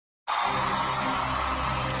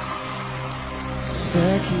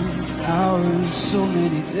Seconds, hours, so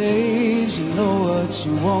many days. You know what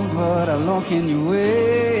you want, but how long can you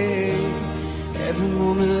wait? Every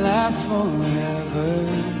moment lasts forever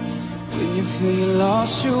when you feel you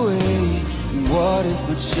lost your way. And what if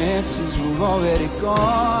my chances were already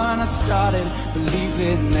gone? I started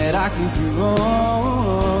believing that I could be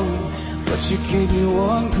wrong, but you gave me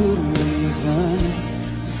one good reason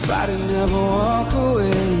to fight and never walk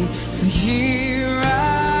away. So here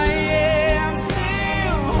I am,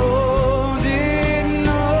 still holding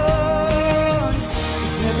on.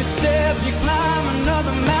 Every step you climb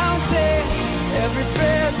another mountain, every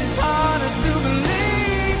breath is harder to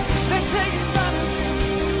believe. They take you by the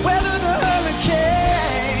weather the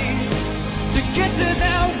hurricane to get to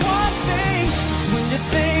that one thing. Just when you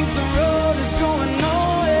think the road is going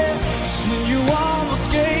nowhere, just when you almost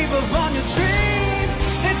gave up on your dreams,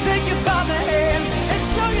 they take you by the hand and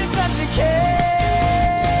show you that you can.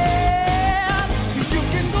 You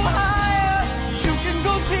can go higher, you can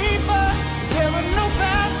go deeper. There are no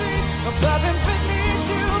boundaries above and beneath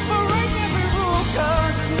you. Break every rule,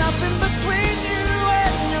 'cause there's nothing between you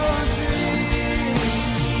and your dream.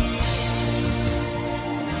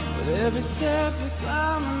 With every step you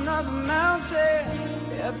climb another mountain,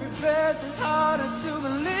 every breath is harder to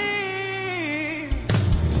believe.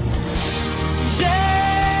 Yeah.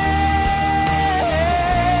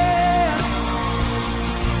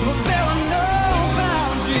 Well, there are no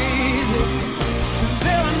boundaries.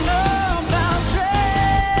 There are no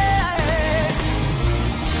boundaries.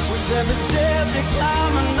 With every step you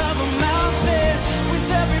climb another mountain, with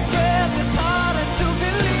every breath it's harder to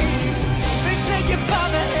believe. They take you by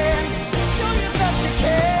the hand, show you that you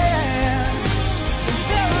can.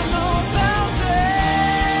 There are no boundaries.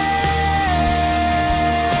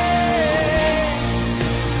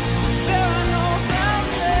 There are no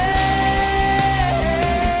boundaries.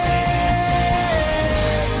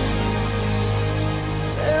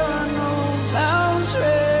 There are no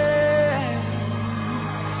boundaries.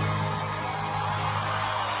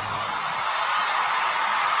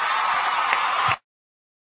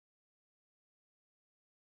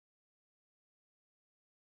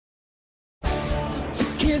 To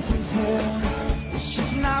kiss and tell, it's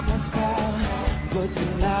just not my style. But the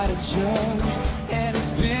night is young, and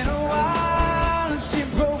it's been a while, and she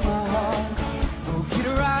broke my heart. Broke it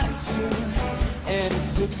right in two, and it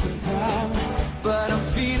took some time. But I'm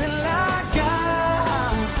feeling like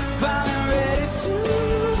I'm finally ready to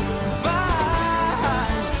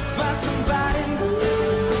find somebody new.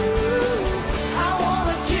 I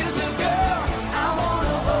wanna kiss a girl, I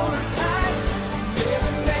wanna hold her tight. Baby,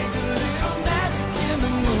 make a little magic in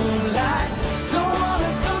the moonlight. Don't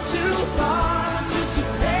wanna go too far, just to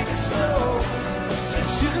take it slow. You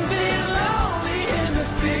shouldn't be lonely in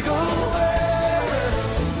this big old world.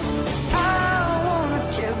 I wanna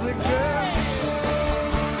kiss a girl.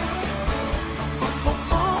 Oh,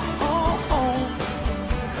 oh, oh, oh.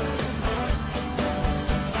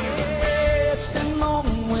 It's that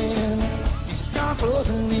moment when you start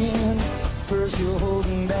closing in. First you're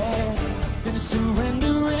holding back, then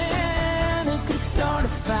surrendering. It could start a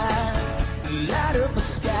fire, light up a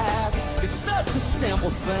sky. It's such a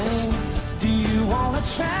simple thing. Do you wanna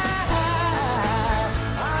try?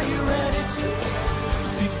 Are you ready to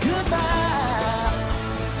say goodbye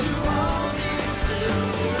to all these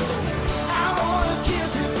things? I wanna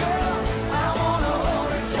kiss a girl, I wanna hold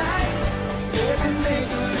her tight. Baby, make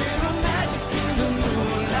a little magic in the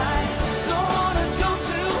moonlight. Don't wanna go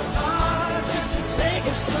too far, just to take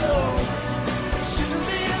it slow. Shouldn't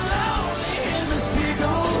be lonely in this big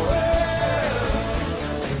old world.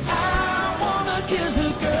 I wanna kiss a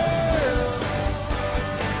girl.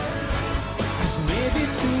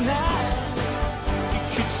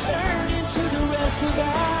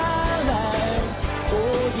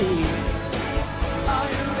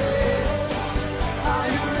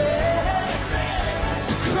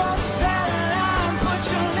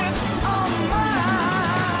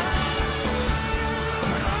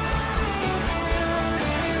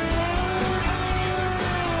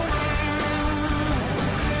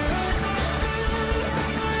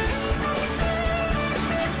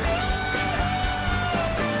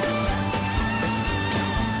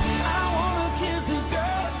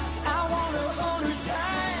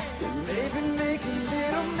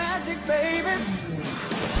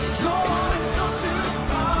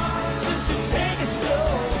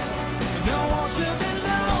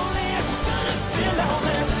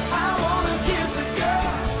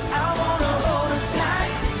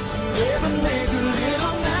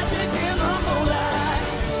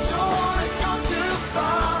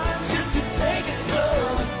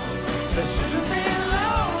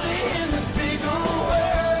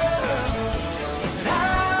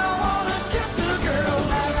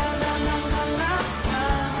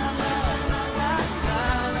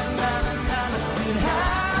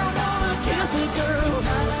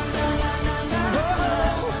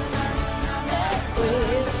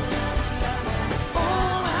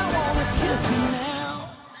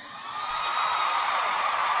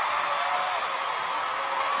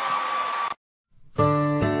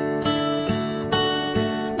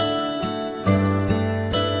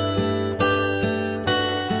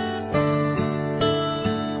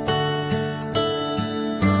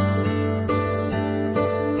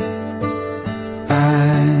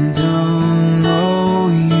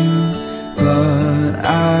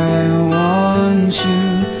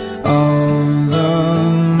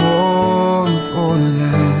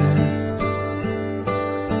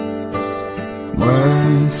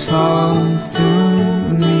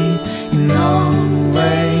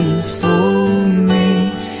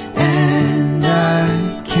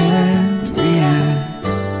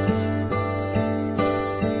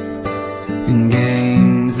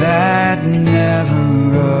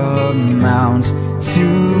 to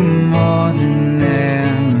more than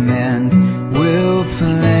they're meant will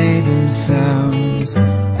play themselves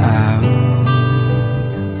out.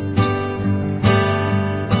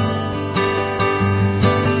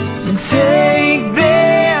 Take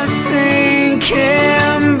their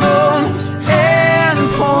sinking boat and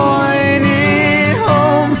point it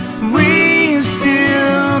home. We've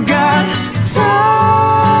still got time.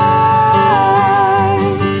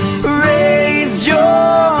 Raise your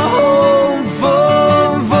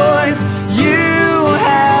hopeful voice. You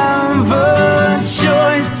have a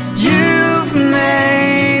choice. You've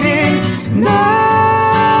made it now.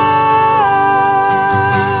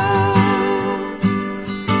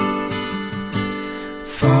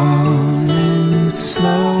 Falling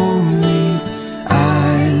slowly,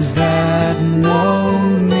 eyes that know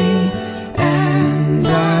me, and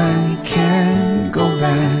I can't go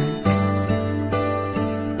back.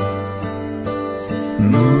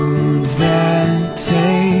 Moods that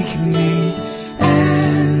take me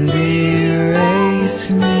and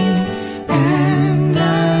erase me, and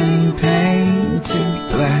I'm painted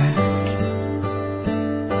black.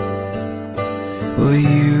 Well,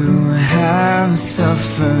 you have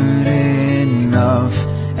suffered enough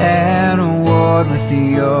at war with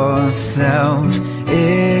yourself.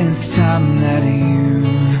 It's time that you